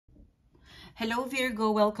Hello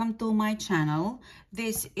Virgo, welcome to my channel.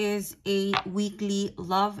 This is a weekly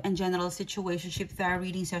love and general situationship tarot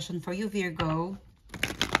reading session for you, Virgo.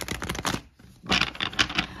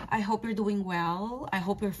 I hope you're doing well. I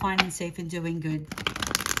hope you're fine and safe and doing good.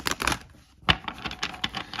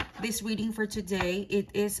 This reading for today, it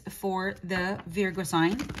is for the Virgo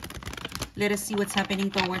sign. Let us see what's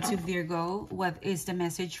happening towards you, Virgo. What is the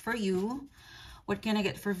message for you? What can I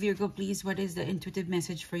get for Virgo, please? What is the intuitive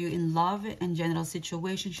message for you in love and general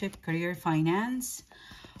situationship, career, finance?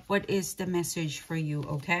 What is the message for you,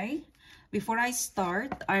 okay? Before I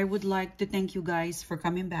start, I would like to thank you guys for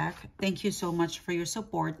coming back. Thank you so much for your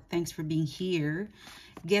support. Thanks for being here.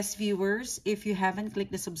 Guest viewers, if you haven't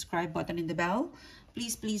clicked the subscribe button and the bell,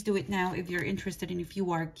 please do it now if you're interested and if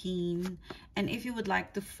you are keen. And if you would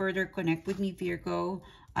like to further connect with me, Virgo,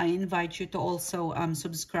 I invite you to also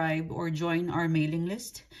subscribe or join our mailing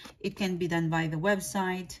list. It can be done by the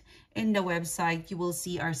website. In the website, you will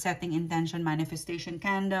see our setting intention manifestation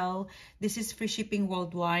candle. This is free shipping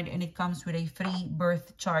worldwide and it comes with a free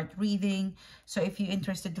birth chart reading. So if you're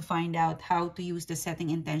interested to find out how to use the setting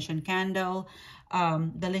intention candle,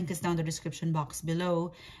 the link is down the description box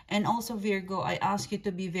below. And also, Virgo, I ask you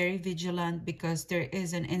to be very vigilant because there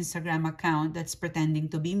is an Instagram account that's pretending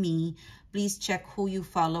to be me. Please check who you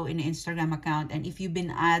follow in the Instagram account. And if you've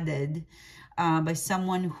been added by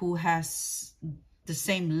someone who has the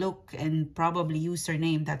same look and probably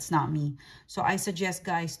username, that's not me. So I suggest,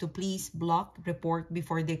 guys, to please block, report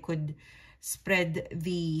before they could spread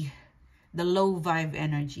the low vibe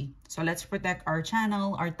energy. So let's protect our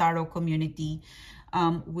channel, our tarot community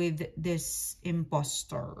with this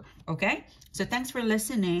imposter. Okay, so thanks for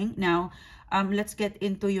listening. Now let's get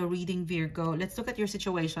into your reading, Virgo. Let's look at your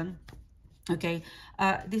situation. Okay,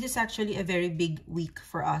 this is actually a very big week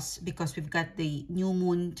for us because we've got the new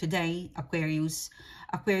moon today, Aquarius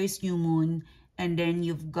new moon, and then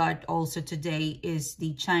you've got also today is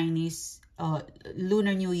the Chinese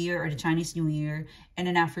Lunar New Year or the Chinese New Year, and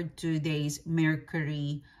then after 2 days,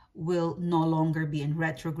 Mercury will no longer be in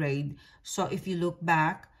retrograde. So if you look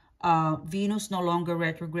back, Venus no longer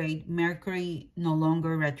retrograde, Mercury no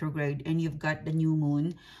longer retrograde, and you've got the new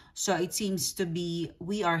moon. So it seems to be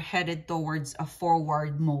we are headed towards a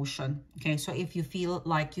forward motion. Okay, so if you feel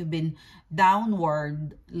like you've been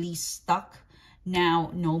downwardly stuck,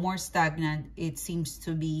 now no more stagnant. It seems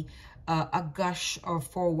to be a gush of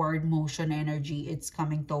forward motion energy. It's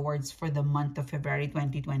coming towards for the month of February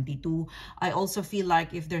 2022. I also feel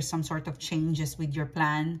like if there's some sort of changes with your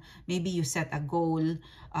plan, maybe you set a goal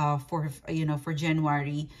for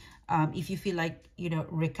January. If you feel like,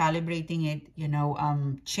 recalibrating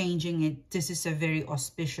it, changing it, this is a very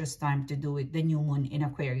auspicious time to do it. The new moon in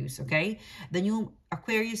Aquarius, okay? The new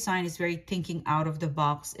Aquarius sign is very thinking out of the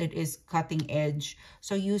box. It is cutting edge.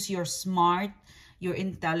 So use your smart, your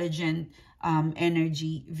intelligent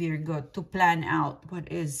energy, Virgo, to plan out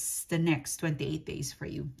what is the next 28 days for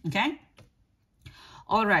you, okay?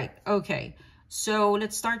 All right, okay. So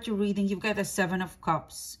let's start your reading. You've got the 7 of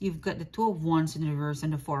Cups. You've got the 2 of Wands in reverse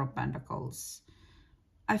and the 4 of Pentacles.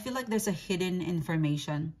 I feel like there's a hidden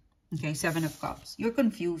information. Okay, 7 of Cups. You're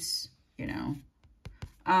confused,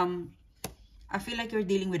 I feel like you're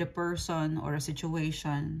dealing with a person or a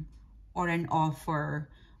situation or an offer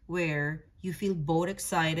where you feel both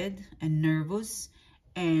excited and nervous,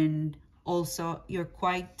 and also you're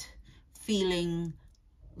quite feeling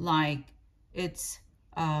like it's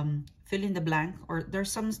fill in the blank, or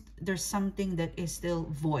there's something that is still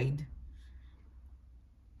void.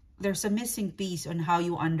 There's a missing piece on how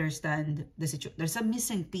you understand the situation. There's a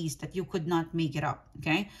missing piece that you could not make it up,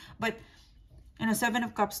 okay? But 7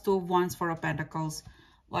 of Cups, 2 of Wands, 4 of Pentacles,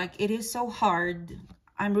 like it is so hard.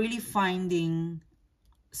 I'm really finding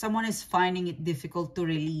someone is finding it difficult to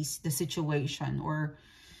release the situation, or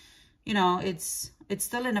it's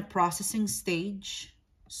still in a processing stage.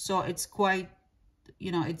 So it's quite,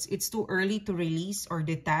 it's too early to release or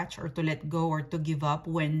detach or to let go or to give up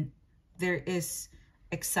when there is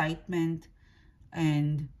excitement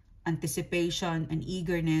and anticipation and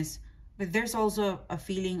eagerness. But there's also a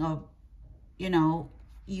feeling of,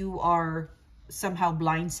 you are somehow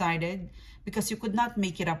blindsided because you could not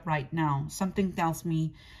make it up right now. Something tells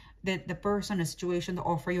me that the person, the situation, the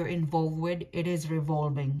offer you're involved with, it is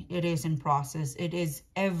revolving. It is in process. It is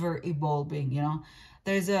ever evolving,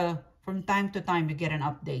 There's from time to time, you get an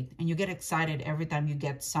update and you get excited every time you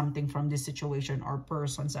get something from this situation or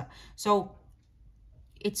person. So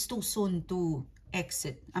it's too soon to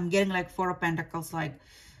exit. I'm getting like 4 of Pentacles, like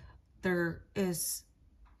there is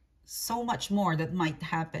so much more that might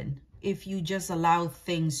happen if you just allow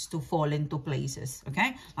things to fall into places,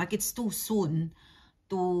 okay? Like it's too soon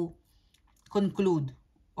to conclude,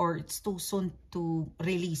 or it's too soon to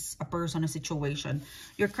release a person, a situation.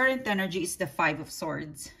 Your current energy is the 5 of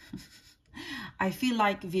Swords. I feel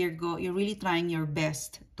like, Virgo, you're really trying your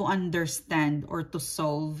best to understand or to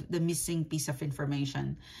solve the missing piece of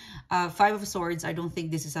information. 5 of Swords, I don't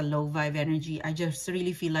think this is a low vibe energy. I just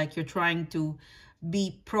really feel like you're trying to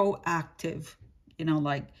be proactive. You know,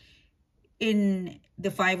 like in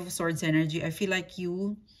the 5 of Swords energy, I feel like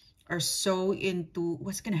you are so into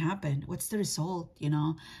what's going to happen. What's the result? You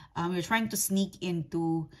know, you're trying to sneak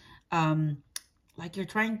into, like you're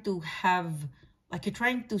trying to have, like you're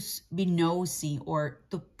trying to be nosy or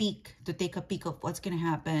to peek, to take a peek of what's going to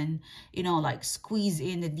happen, you know, like squeeze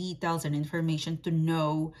in the details and information to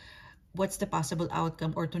know what's the possible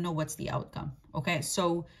outcome or to know what's the outcome. Okay,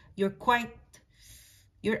 so you're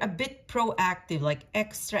a bit proactive, like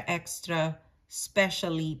extra,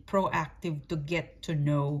 especially proactive to get to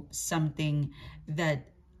know something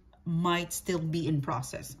that might still be in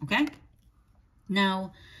process. Okay,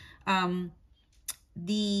 now,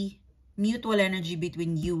 the mutual energy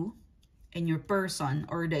between you and your person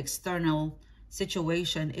or the external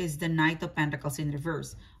situation is the Knight of Pentacles in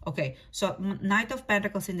reverse. Okay, so Knight of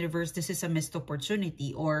Pentacles in reverse, this is a missed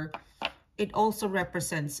opportunity, or it also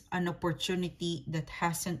represents an opportunity that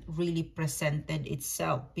hasn't really presented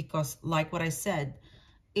itself, because like what I said,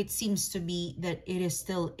 it seems to be that it is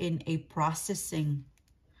still in a processing,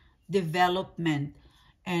 development,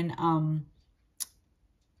 and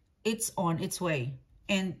it's on its way.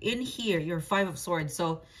 And in here, you're 5 of Swords,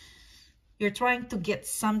 so you're trying to get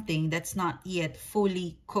something that's not yet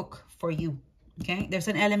fully cooked for you. Okay, there's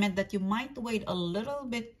an element that you might wait a little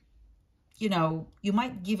bit, you know, you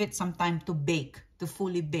might give it some time to bake, to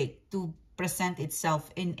fully bake, to present itself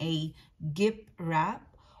in a gift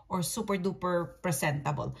wrap or super duper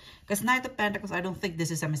presentable. Because Knight of Pentacles, I don't think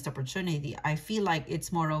this is a missed opportunity. I feel like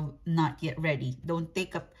it's more of not yet ready. Don't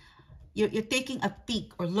take up, you're taking a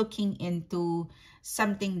peek or looking into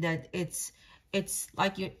something that it's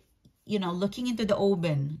like you know, looking into the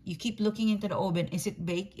oven. You keep looking into the oven. Is it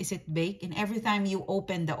baked? Is it baked? And every time you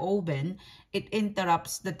open the oven, it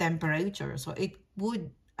interrupts the temperature. So it would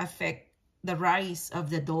affect the rise of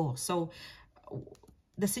the dough. So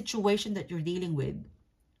the situation that you're dealing with,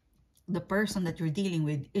 the person that you're dealing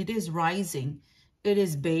with, it is rising. It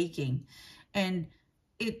is baking. And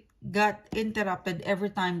it got interrupted every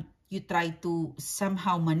time you try to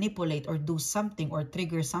somehow manipulate or do something or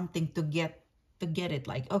trigger something to get it.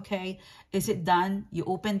 Like, okay, is it done? You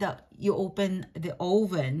open the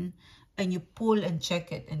oven and you pull and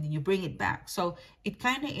check it, and then you bring it back. So it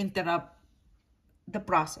kind of interrupt the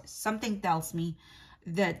process. Something tells me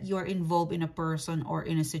that you're involved in a person or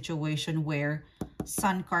in a situation where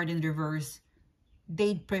Sun card in reverse,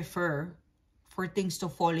 they'd prefer for things to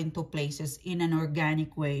fall into places in an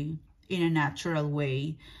organic way, in a natural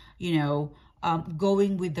way, you know,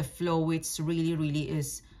 going with the flow. It's really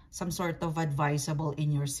is some sort of advisable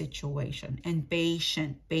in your situation. And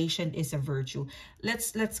patient is a virtue.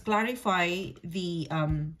 Let's clarify the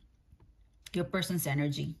your person's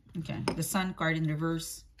energy. Okay, the Sun card in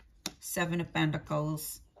reverse, 7 of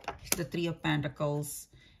Pentacles, the 3 of Pentacles,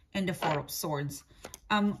 and the 4 of Swords.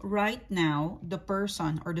 Right now, the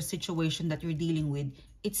person or the situation that you're dealing with,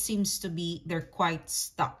 it seems to be they're quite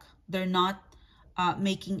stuck. They're not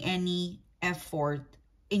making any effort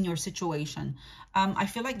in your situation. I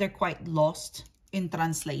feel like they're quite lost in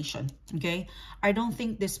translation. Okay, I don't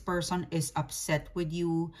think this person is upset with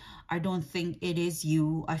you. I don't think it is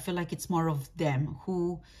you. I feel like it's more of them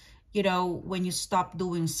who, you know, when you stop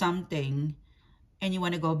doing something and you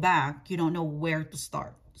want to go back, you don't know where to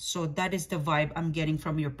start. So that is the vibe I'm getting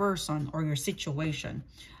from your person or your situation.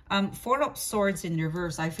 4 of Swords in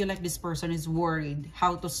reverse, I feel like this person is worried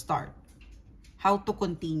how to start, how to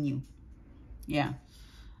continue. Yeah.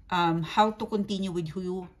 How to continue with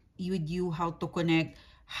you, how to connect,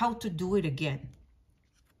 how to do it again.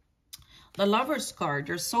 The Lover's card,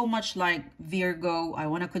 you're so much like Virgo. I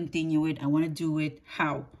want to continue it. I want to do it.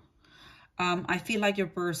 How? I feel like your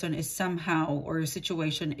person is somehow, or your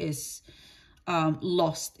situation is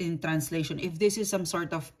lost in translation. If this is some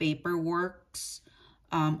sort of paperwork,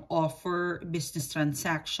 offer, business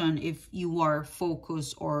transaction, if you are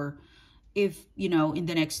focused, or if, you know, in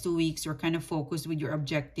the next 2 weeks, you're kind of focused with your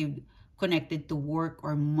objective connected to work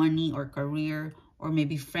or money or career or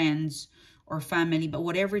maybe friends or family, but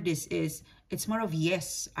whatever this is, it's more of,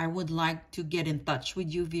 yes, I would like to get in touch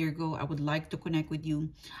with you, Virgo. I would like to connect with you.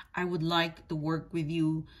 I would like to work with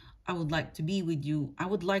you. I would like to be with you. I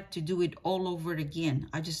would like to do it all over again.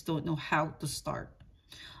 I just don't know how to start.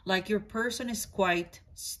 Like your person is quite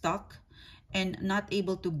stuck and not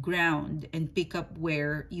able to ground and pick up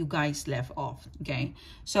where you guys left off. Okay,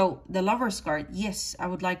 so the Lover's card, yes, I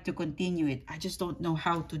would like to continue it. I just don't know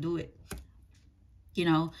how to do it. You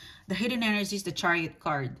know, the hidden energy is the Chariot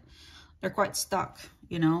card. They're quite stuck,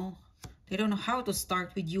 you know. They don't know how to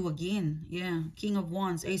start with you again. Yeah, King of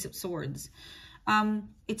Wands, Ace of Swords.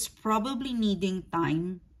 It's probably needing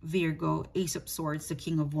time, Virgo, Ace of Swords, the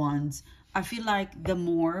King of Wands. I feel like the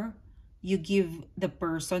more you give the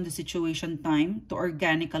person, the situation, time to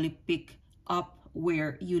organically pick up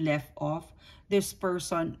where you left off, this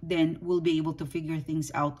person then will be able to figure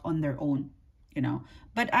things out on their own, you know.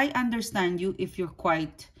 But I understand you if you're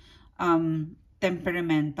quite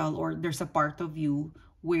temperamental, or there's a part of you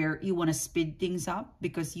where you want to speed things up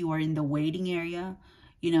because you are in the waiting area.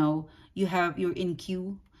 You know, you're in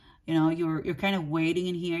queue. You know, you're kind of waiting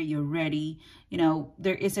in here. You're ready. You know,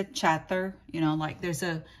 there is a chatter. You know, like there's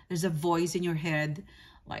a voice in your head.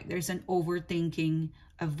 Like there's an overthinking,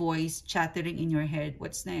 a voice chattering in your head.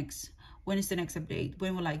 What's next? When is the next update?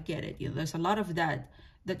 When will I get it? You know, there's a lot of that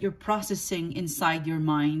you're processing inside your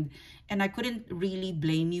mind. And I couldn't really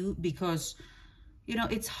blame you because, you know,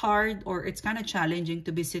 it's hard, or it's kind of challenging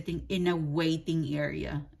to be sitting in a waiting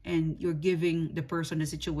area and you're giving the person the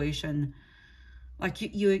situation. Like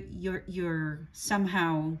you're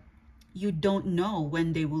somehow, you don't know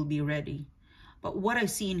when they will be ready. But what I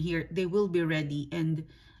see in here, they will be ready. And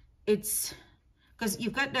it's because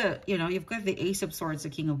you've got the, you know, you've got the Ace of Swords, the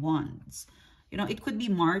King of Wands. You know, it could be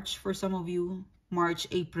March for some of you. March,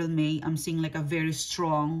 April, May. I'm seeing like a very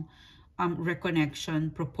strong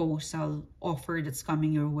reconnection, proposal, offer that's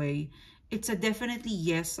coming your way. It's a definitely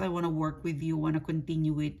yes, I want to work with you, want to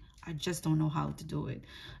continue it. I just don't know how to do it.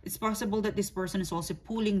 It's possible that this person is also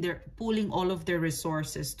pulling all of their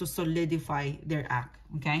resources to solidify their act.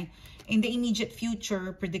 Okay, in the immediate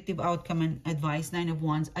future, predictive outcome and advice, 9 of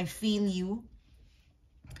Wands. I feel you,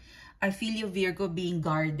 Virgo, being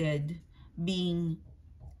guarded,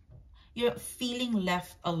 you're feeling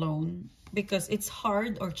left alone because it's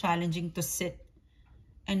hard or challenging to sit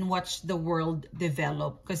and watch the world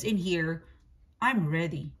develop. Because in here, I'm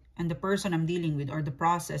ready. And the person I'm dealing with, or the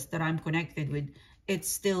process that I'm connected with, it's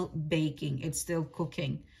still baking. It's still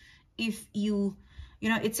cooking. If you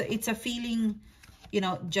know, it's a feeling, you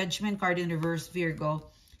know, Judgment card in reverse,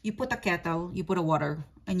 Virgo. You put a kettle, you put a water,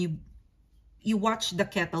 and you watch the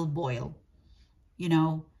kettle boil, you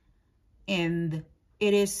know, and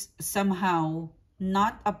it is somehow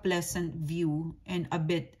not a pleasant view and a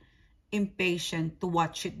bit impatient to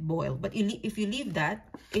watch it boil. But if you leave that,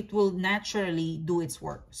 it will naturally do its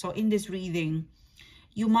work. So in this reading,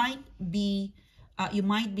 you might be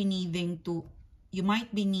needing to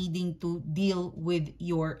deal with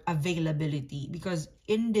your availability, because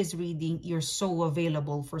in this reading you're so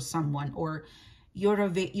available for someone, or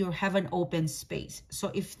you have an open space.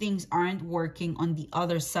 So if things aren't working on the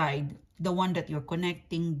other side, the one that you're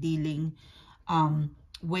connecting, dealing,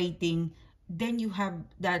 waiting, then you have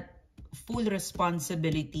that full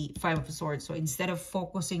responsibility, 5 of Swords. So instead of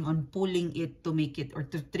focusing on pulling it to make it, or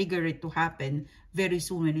to trigger it to happen very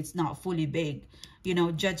soon when it's not fully baked, you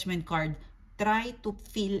know, Judgment card, try to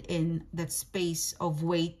fill in that space of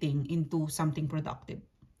waiting into something productive.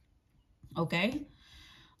 Okay,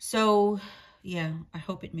 so yeah, I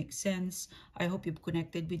hope it makes sense. I hope you've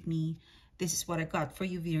connected with me. This is what I got for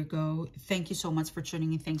you, Virgo. Thank you so much for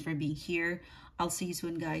tuning in. Thanks for being here. I'll see you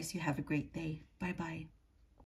soon, guys. You have a great day. Bye-bye.